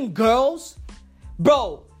Kardashian girls,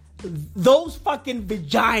 bro, those fucking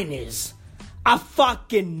vaginas are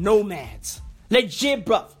fucking nomads. Legit,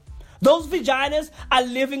 bruv. Those vaginas are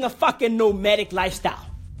living a fucking nomadic lifestyle.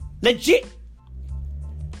 Legit.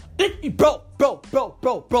 Bro.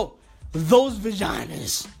 Those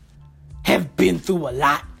vaginas have been through a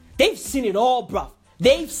lot. They've seen it all, bruv.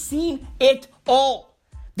 They've seen it all.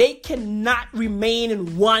 They cannot remain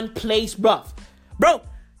in one place, bruv. Bro,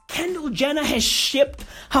 Kendall Jenner has shipped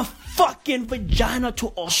her fucking vagina to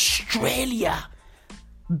Australia.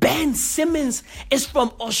 Ben Simmons is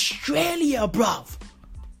from Australia, bruv.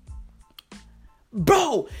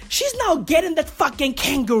 Bro, she's now getting that fucking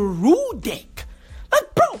kangaroo dick.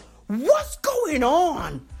 Like, bro, what's going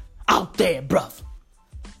on out there, bruv?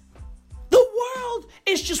 The world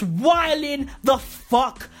is just wilding the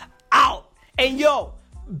fuck out. And yo,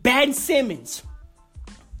 Ben Simmons,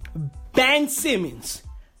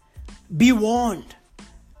 be warned.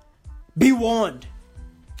 Be warned.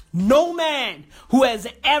 No man who has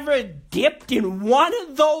ever dipped in one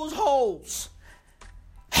of those holes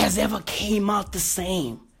has ever came out the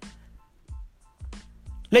same.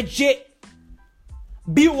 Legit.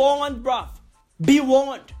 Be warned, bruv. Be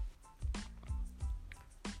warned.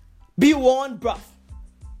 Be warned, bruv.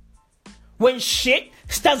 When shit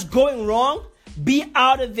starts going wrong, be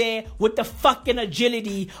out of there with the fucking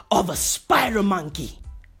agility of a spider monkey.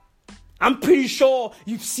 I'm pretty sure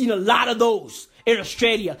you've seen a lot of those in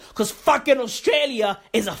Australia, because fucking Australia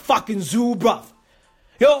is a fucking zoo, bruv.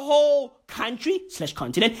 Your whole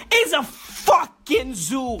country/continent is a fucking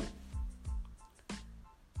zoo.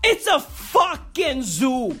 It's a fucking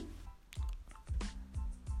zoo.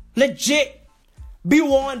 Legit. Be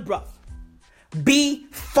warned, bruv. Be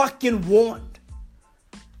fucking warned.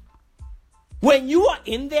 When you are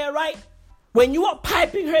in there, right? When you are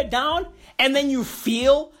piping her down and then you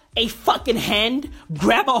feel a fucking hand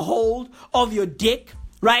grab a hold of your dick,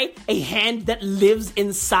 right? A hand that lives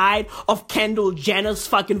inside of Kendall Jenner's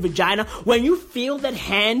fucking vagina. When you feel that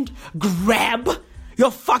hand grab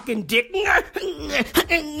your fucking dick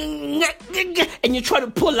and you try to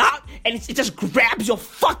pull out and it just grabs your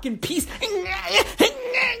fucking piece.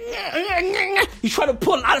 You try to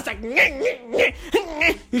pull out, it's like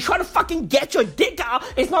you try to fucking get your dick out,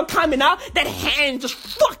 it's not coming out. That hand just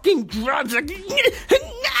fucking grabs like,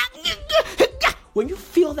 when you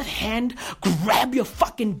feel that hand grab your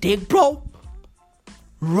fucking dick, bro,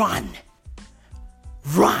 run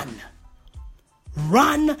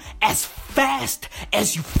as fast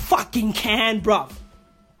as you fucking can, bro.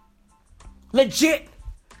 Legit.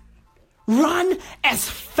 Run as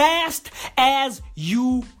fast as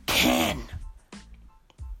you can.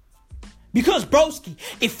 Because, broski,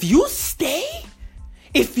 if you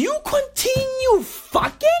continue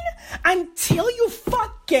fucking until you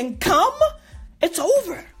fucking come, it's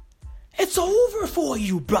over. It's over for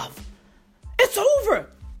you, bruv. It's over.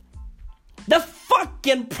 The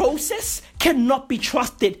fucking process cannot be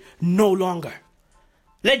trusted no longer.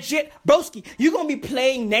 Legit, broski, you're gonna be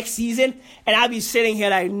playing next season and I'll be sitting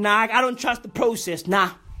here like, nah, I don't trust the process.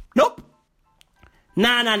 Nah. Nope.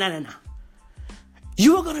 Nah.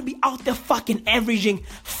 You are gonna be out there fucking averaging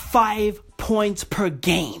 5 points per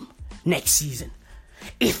game next season.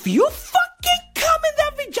 If you fucking come in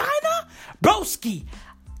that vagina, broski,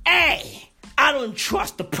 hey, I don't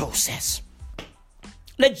trust the process.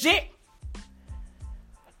 Legit.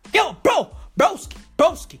 Yo,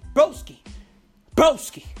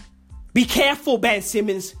 broski. Be careful, Ben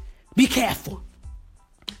Simmons. Be careful.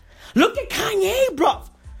 Look at Kanye, bruv.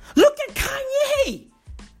 Look at Kanye.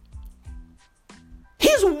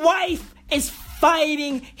 His wife is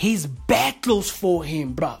fighting his battles for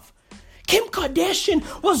him, bruv. Kim Kardashian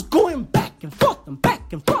was going back and forth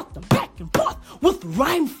with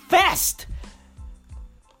Rhymefest.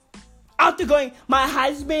 Out there going, my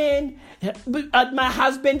husband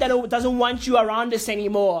that doesn't want you around us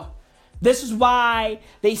anymore. This is why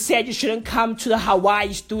they said you shouldn't come to the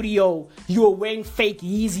Hawaii studio. You were wearing fake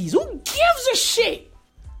Yeezys. Who gives a shit?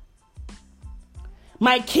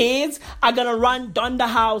 My kids are gonna run Donda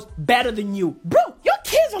House better than you. Bro, your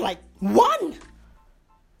kids are like 1.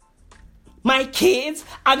 My kids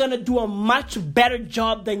are gonna do a much better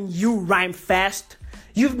job than you, Rhymefest.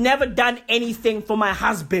 You've never done anything for my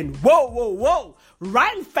husband. Whoa.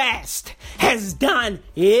 Rhymefest has done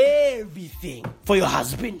everything for your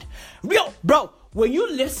husband. Yo, bro, when you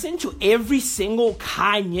listen to every single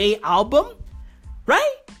Kanye album,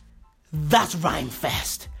 right? That's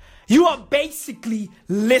Rhymefest. You are basically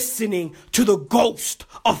listening to the ghost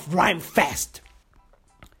of Rhymefest.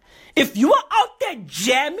 If you are out there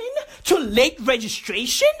jamming to Late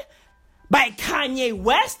Registration by Kanye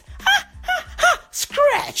West,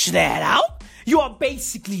 scratch that out. You are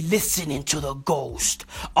basically listening to the ghost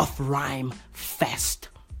of Rhyme Fest.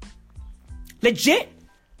 Legit.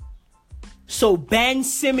 So Ben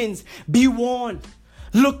Simmons, be warned.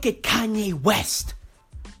 Look at Kanye West.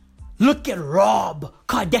 Look at Rob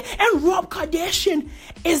Kardashian. And Rob Kardashian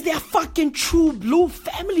is their fucking true blue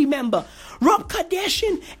family member. Rob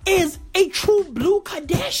Kardashian is a true blue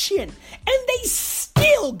Kardashian. And they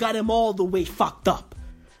still got him all the way fucked up.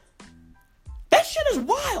 That shit is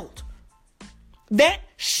wild. That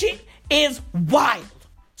shit is wild.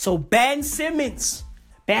 So Ben Simmons,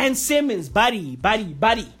 buddy.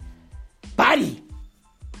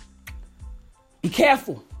 Be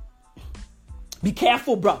careful. Be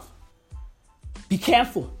careful, bruv. Be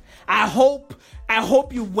careful. I hope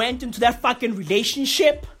you went into that fucking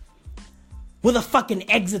relationship with a fucking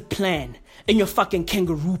exit plan in your fucking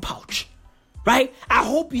kangaroo pouch. Right? I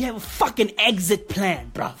hope you have a fucking exit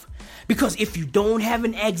plan, bruv. Because if you don't have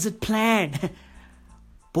an exit plan,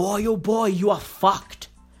 boy, oh boy, you are fucked.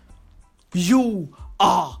 You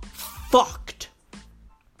are fucked.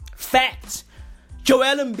 Facts.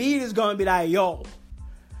 Joel Embiid is gonna be like, yo,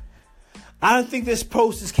 I don't think this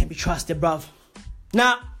process can be trusted, bruv.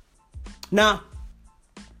 Nah.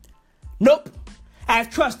 Nope. I have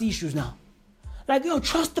trust issues now. Like, yo,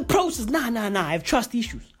 trust the process. Nah. I have trust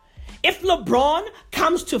issues. If LeBron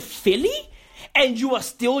comes to Philly and you are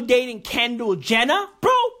still dating Kendall Jenner,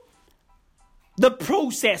 bro, the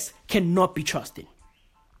process cannot be trusted.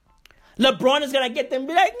 LeBron is gonna get them and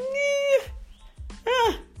be like,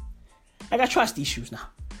 I got trust issues now.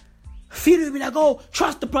 Philly will be like, oh,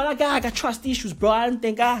 trust the product. I got trust issues, bro. I don't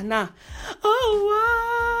think, nah.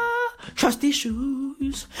 Trust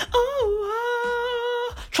issues.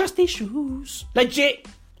 Trust issues. Legit.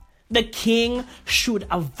 The king should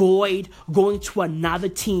avoid going to another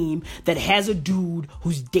team that has a dude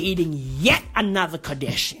who's dating yet another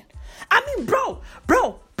Kardashian. I mean, bro.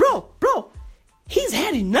 He's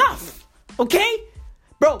had enough. Okay?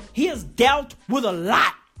 Bro, he has dealt with a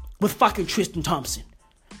lot with fucking Tristan Thompson.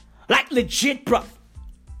 Like, legit, bro.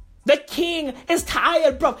 The king is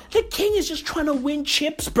tired, bro. The king is just trying to win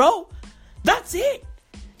chips, bro. That's it.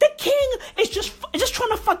 The king is just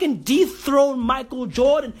trying to fucking dethrone Michael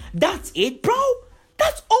Jordan. That's it, bro.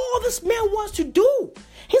 That's all this man wants to do.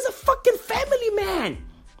 He's a fucking family man.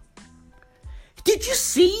 Did you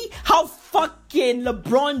see how fucking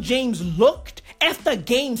LeBron James looked after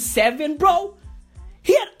Game 7, bro?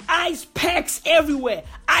 He had ice packs everywhere.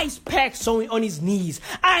 Ice packs on his knees.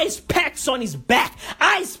 Ice packs on his back.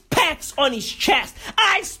 Ice packs on his chest.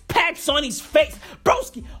 Ice packs on his face.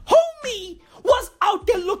 Broski, homie was out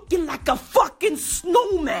there looking like a fucking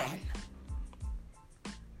snowman.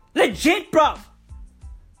 Legit, bro.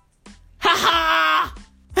 Ha ha.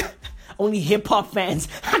 Only hip-hop fans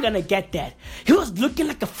are gonna get that. He was looking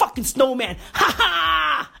like a fucking snowman. Ha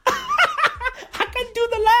ha. I can't do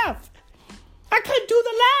the laugh.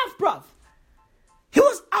 Bruv. He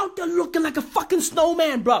was out there looking like a fucking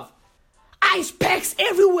snowman, bruv. Ice packs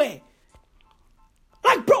everywhere.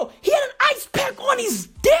 Like, bro, he had an ice pack on his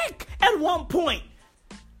dick at one point.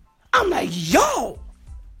 I'm like, yo.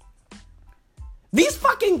 These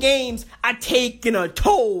fucking games are taking a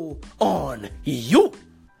toll on you.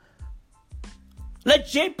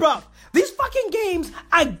 Legit, bruv. These fucking games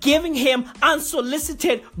are giving him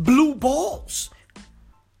unsolicited blue balls.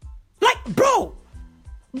 Like, bro,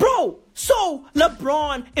 so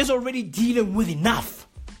LeBron is already dealing with enough.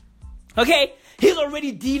 Okay? He's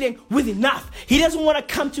already dealing with enough. He doesn't want to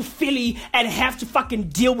come to Philly and have to fucking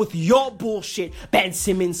deal with your bullshit, Ben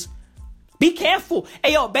Simmons. Be careful.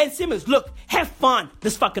 Hey, yo, Ben Simmons, look, have fun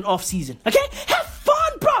this fucking offseason. Okay? Have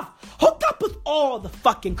fun, bruv. Hook up with all the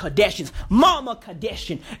fucking Kardashians. Mama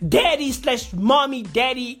Kardashian. Daddy/mommy,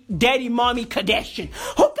 daddy, mommy Kardashian.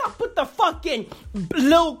 Hook up with the fucking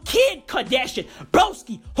little kid Kardashian.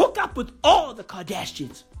 Broski, hook up with all the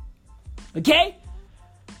Kardashians. Okay?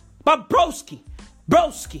 But broski.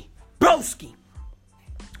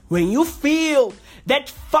 When you feel that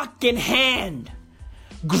fucking hand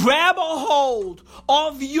grab a hold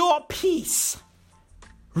of your piece,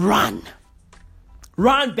 run.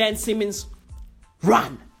 Run, Ben Simmons.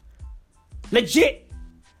 Run. Legit.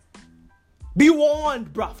 Be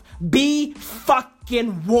warned, bruv. Be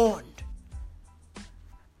fucking warned.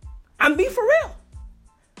 And be for real.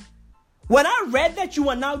 When I read that you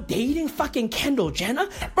are now dating fucking Kendall Jenner,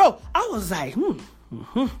 bro, I was like,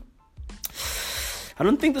 I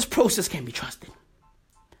don't think this process can be trusted.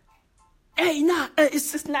 Hey,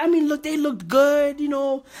 it's just, I mean, look, they looked good, you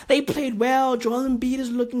know, they played well, Joel Embiid is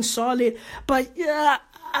looking solid, but yeah,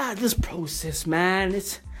 this process, man,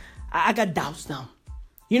 I got doubts now,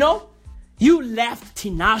 you know? You left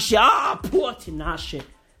Tinashe. Ah, poor Tinashe.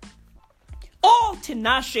 All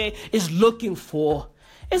Tinashe is looking for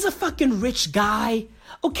is a fucking rich guy.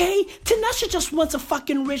 Okay? Tinashe just wants a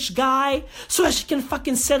fucking rich guy so that she can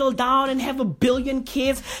fucking settle down and have 1 billion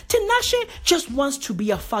kids. Tinashe just wants to be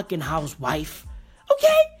a fucking housewife.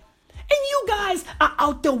 Okay? And you guys are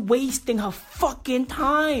out there wasting her fucking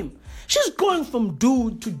time. She's going from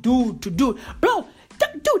dude to dude to dude. Bro,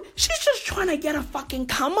 dude, she's just trying to get a fucking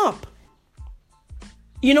come up.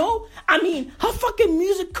 You know? I mean, her fucking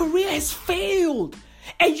music career has failed.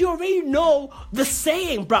 And you already know the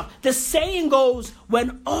saying, bro. The saying goes,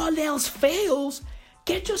 when all else fails,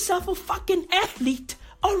 get yourself a fucking athlete,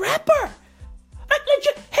 a rapper. Like,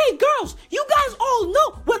 legit. Hey, girls, you guys all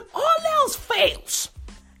know, when all else fails,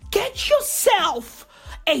 get yourself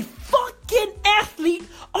a fucking athlete,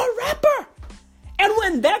 a rapper. And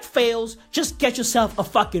when that fails, just get yourself a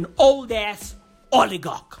fucking old-ass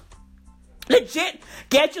oligarch. Legit,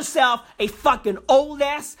 get yourself a fucking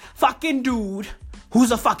old-ass fucking dude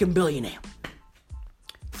who's a fucking billionaire.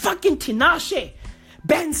 Fucking Tinashe.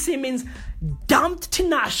 Ben Simmons dumped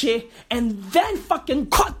Tinashe and then fucking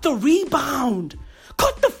caught the rebound.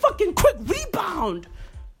 Caught the fucking quick rebound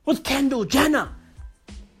with Kendall Jenner.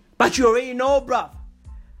 But you already know, bruv.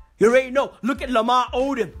 You already know. Look at Lamar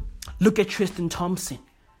Odom. Look at Tristan Thompson.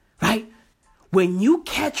 Right? When you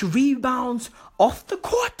catch rebounds off the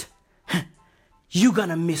court, you're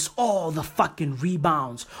gonna miss all the fucking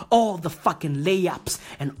rebounds, all the fucking layups,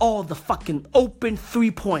 and all the fucking open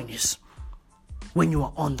three-pointers when you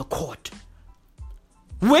are on the court.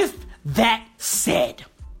 With that said,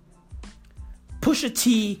 Pusha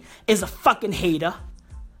T is a fucking hater,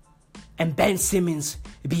 and Ben Simmons,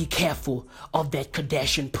 be careful of that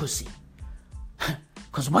Kardashian pussy.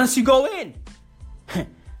 Because once you go in,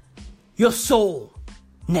 your soul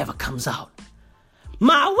never comes out.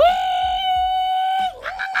 My wee!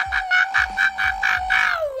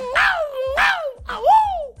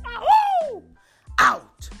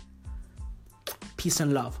 Out. Peace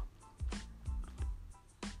and love.